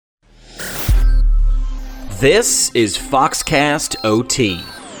This is FOXCast OT,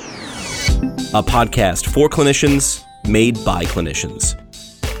 a podcast for clinicians, made by clinicians.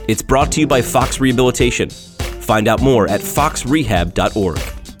 It's brought to you by Fox Rehabilitation. Find out more at foxrehab.org.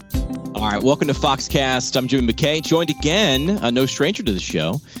 All right, welcome to FOXCast. I'm Jimmy McKay, joined again, no stranger to the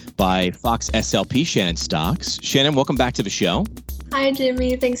show, by Fox SLP Shannon Stock. Shannon, welcome back to the show. Hi,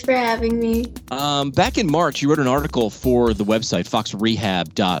 Jimmy. Thanks for having me. Back in March, you wrote an article for the website,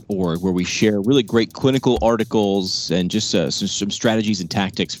 foxrehab.org, where we share really great clinical articles and just some strategies and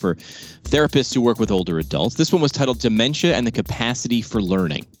tactics for therapists who work with older adults. This one was titled Dementia and the Capacity for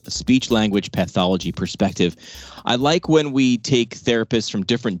Learning, a speech-language pathology perspective. I like when we take therapists from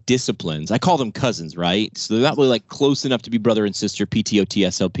different disciplines. I call them cousins, right? So they're not really like close enough to be brother and sister, PTOT,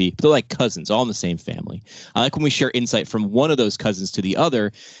 SLP, but they're like cousins, all in the same family. I like when we share insight from one of those cousins to the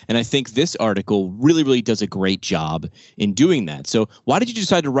other. And I think this article really does a great job in doing that. So why did you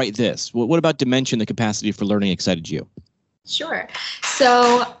decide to write this? What about dementia and the capacity for learning excited you? Sure.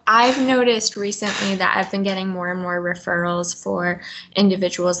 So I've noticed recently that I've been getting more and more referrals for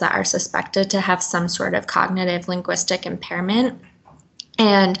individuals that are suspected to have some sort of cognitive linguistic impairment.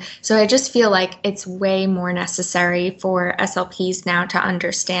 And so I just feel like it's way more necessary for SLPs now to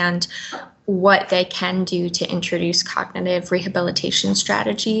understand what they can do to introduce cognitive rehabilitation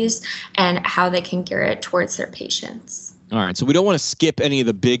strategies and how they can gear it towards their patients. All right, so we don't want to skip any of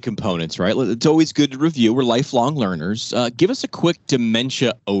the big components, right? It's always good to review. We're lifelong learners. Give us a quick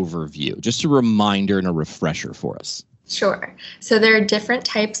dementia overview, just a reminder and a refresher for us. Sure. So there are different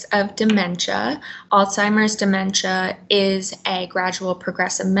types of dementia. Alzheimer's dementia is a gradual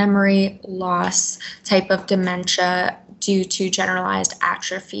progressive memory loss type of dementia due to generalized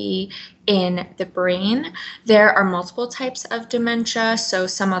atrophy in the brain. There are multiple types of dementia. So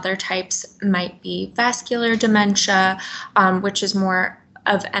some other types might be vascular dementia, which is more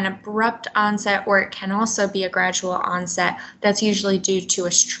of an abrupt onset, or it can also be a gradual onset that's usually due to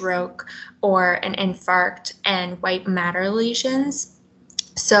a stroke or an infarct and white matter lesions.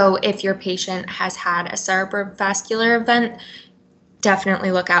 So if your patient has had a cerebrovascular event,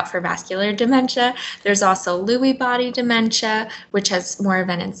 definitely look out for vascular dementia. There's also Lewy body dementia, which has more of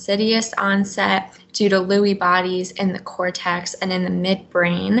an insidious onset due to Lewy bodies in the cortex and in the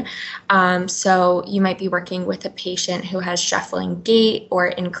midbrain. So you might be working with a patient who has shuffling gait or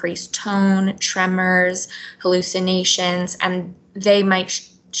increased tone, tremors, hallucinations, and they might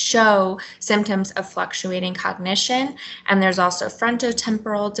show symptoms of fluctuating cognition. And there's also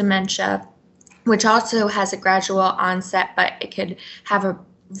frontotemporal dementia, which also has a gradual onset, but it could have a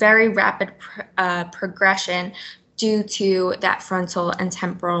very rapid progression due to that frontal and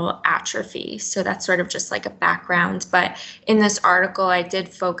temporal atrophy. So that's sort of just like a background. But in this article, I did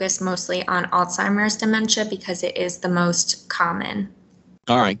focus mostly on Alzheimer's dementia because it is the most common.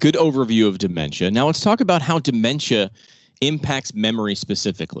 All right, good overview of dementia. Now let's talk about how dementia impacts memory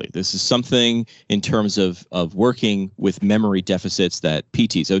specifically. This is something in terms of working with memory deficits that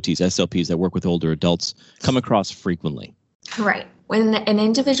PTs, OTs, SLPs that work with older adults come across frequently. Right. When an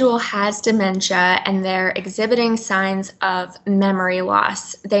individual has dementia and they're exhibiting signs of memory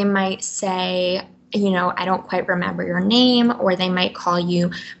loss, they might say, I don't quite remember your name, or they might call you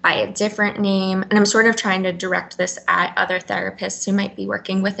by a different name. And I'm sort of trying to direct this at other therapists who might be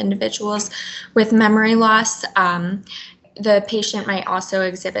working with individuals with memory loss. The patient might also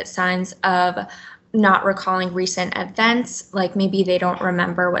exhibit signs of not recalling recent events, like maybe they don't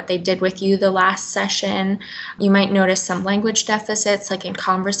remember what they did with you the last session. You might notice some language deficits, like in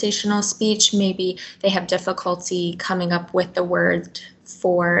conversational speech. Maybe they have difficulty coming up with the word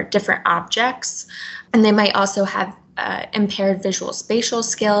for different objects. And they might also have impaired visual spatial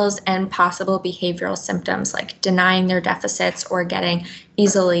skills and possible behavioral symptoms like denying their deficits or getting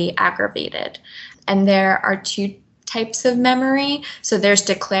easily aggravated. And there are two types of memory. So there's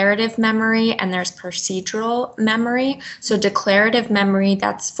declarative memory and there's procedural memory. So declarative memory,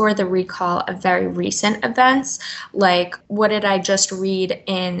 that's for the recall of very recent events, like what did I just read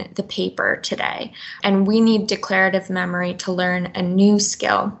in the paper today? And we need declarative memory to learn a new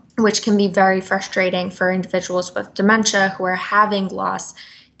skill, which can be very frustrating for individuals with dementia who are having loss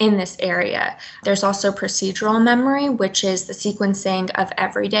in this area. There's also procedural memory, which is the sequencing of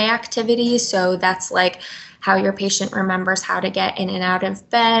everyday activities. So that's like how your patient remembers how to get in and out of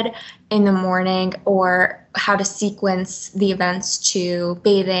bed in the morning, or how to sequence the events to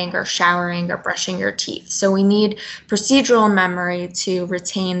bathing or showering or brushing your teeth. So we need procedural memory to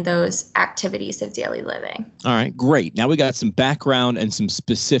retain those activities of daily living. All right, great. Now we got some background and some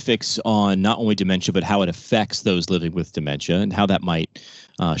specifics on not only dementia, but how it affects those living with dementia and how that might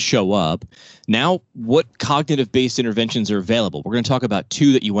show up. Now, what cognitive-based interventions are available? We're going to talk about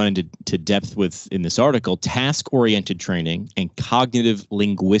two that you went into depth with in this article, task-oriented training and cognitive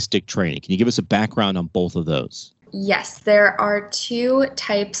linguistic training. Can you give us a background on both of those? Yes, there are two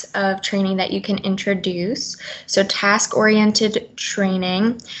types of training that you can introduce. So task-oriented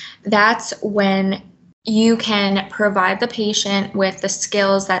training, that's when you can provide the patient with the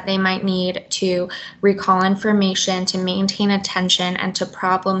skills that they might need to recall information, to maintain attention, and to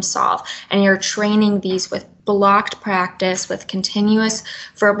problem solve. And you're training these with blocked practice, with continuous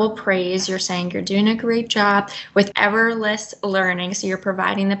verbal praise. You're saying you're doing a great job, with everless learning. So you're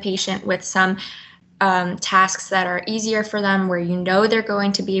providing the patient with some tasks that are easier for them, where you know they're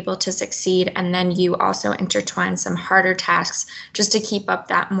going to be able to succeed. And then you also intertwine some harder tasks just to keep up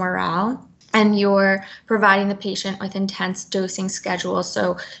that morale. And you're providing the patient with intense dosing schedules.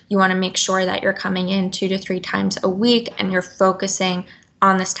 So you want to make sure that you're coming in 2 to 3 times a week and you're focusing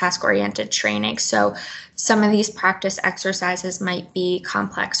on this task-oriented training. So some of these practice exercises might be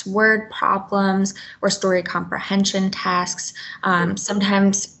complex word problems or story comprehension tasks.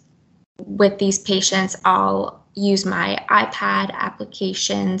 Sometimes with these patients, I'll use my iPad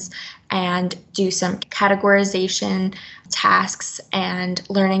applications and do some categorization tasks and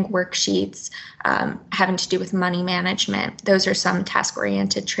learning worksheets having to do with money management. Those are some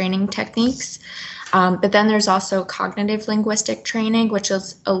task-oriented training techniques. But then there's also cognitive linguistic training, which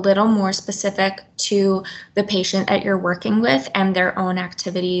is a little more specific to the patient that you're working with and their own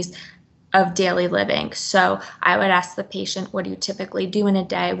activities of daily living. So I would ask the patient, what do you typically do in a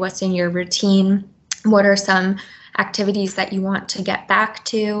day? What's in your routine? What are some activities that you want to get back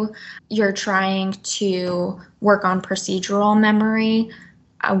to? You're trying to work on procedural memory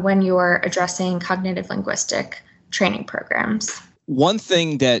when you're addressing cognitive linguistic training programs. One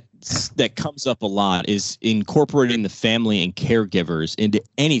thing that comes up a lot is incorporating the family and caregivers into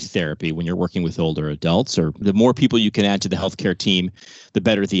any therapy when you're working with older adults, or the more people you can add to the healthcare team, the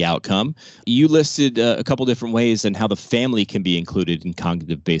better the outcome. You listed a couple different ways on how the family can be included in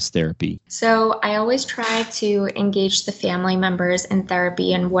cognitive-based therapy. So I always try to engage the family members in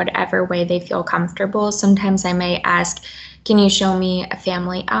therapy in whatever way they feel comfortable. Sometimes I may ask, can you show me a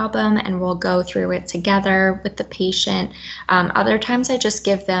family album, and we'll go through it together with the patient. Other times I just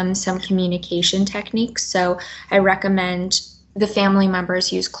give them some communication techniques. So I recommend the family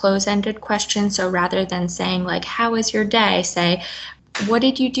members use close-ended questions. So rather than saying like, how was your day? Say, what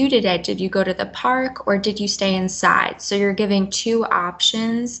did you do today? Did you go to the park or did you stay inside? So you're giving 2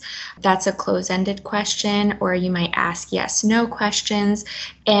 options. That's a close-ended question, or you might ask yes, no questions.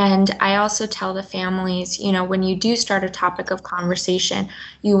 And I also tell the families, when you do start a topic of conversation,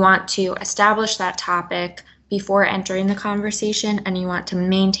 you want to establish that topic before entering the conversation, and you want to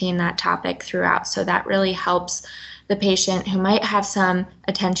maintain that topic throughout. So that really helps the patient who might have some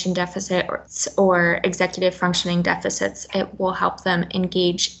attention deficit or executive functioning deficits. It will help them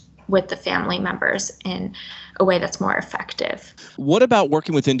engage with the family members in a way that's more effective. What about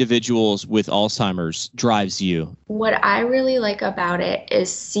working with individuals with Alzheimer's drives you? What I really like about it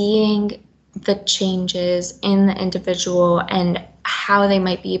is seeing the changes in the individual and how they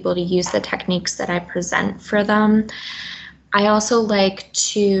might be able to use the techniques that I present for them. I also like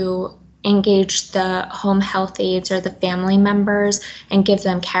to engage the home health aides or the family members and give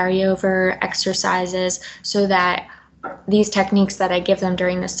them carryover exercises so that these techniques that I give them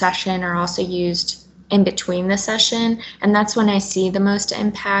during the session are also used in between the session. And that's when I see the most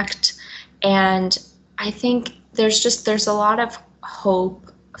impact. And I think there's a lot of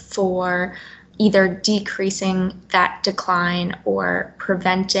hope for either decreasing that decline or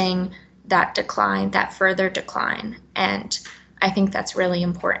preventing that decline, that further decline. And I think that's really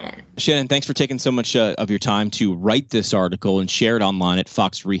important. Shannon, thanks for taking so much of your time to write this article and share it online at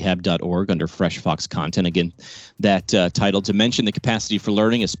foxrehab.org under Fresh Fox content. Again, that title, Dementia, the Capacity for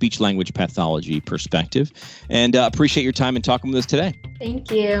Learning, a Speech-Language Pathology Perspective. And appreciate your time and talking with us today.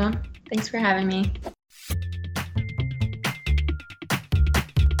 Thank you. Thanks for having me.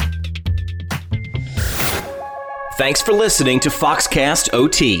 Thanks for listening to FOXCast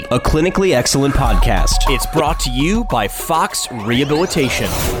OT, a clinically excellent podcast. It's brought to you by Fox Rehabilitation.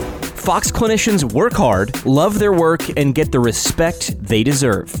 Fox clinicians work hard, love their work, and get the respect they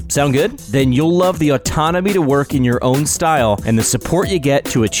deserve. Sound good? Then you'll love the autonomy to work in your own style and the support you get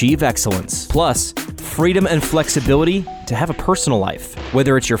to achieve excellence. Plus, freedom and flexibility to have a personal life.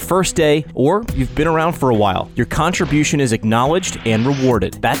 Whether it's your first day or you've been around for a while, your contribution is acknowledged and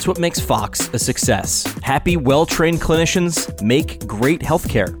rewarded. That's what makes Fox a success. Happy, well-trained clinicians make great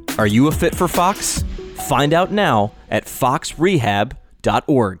healthcare. Are you a fit for Fox? Find out now at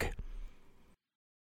foxrehab.org.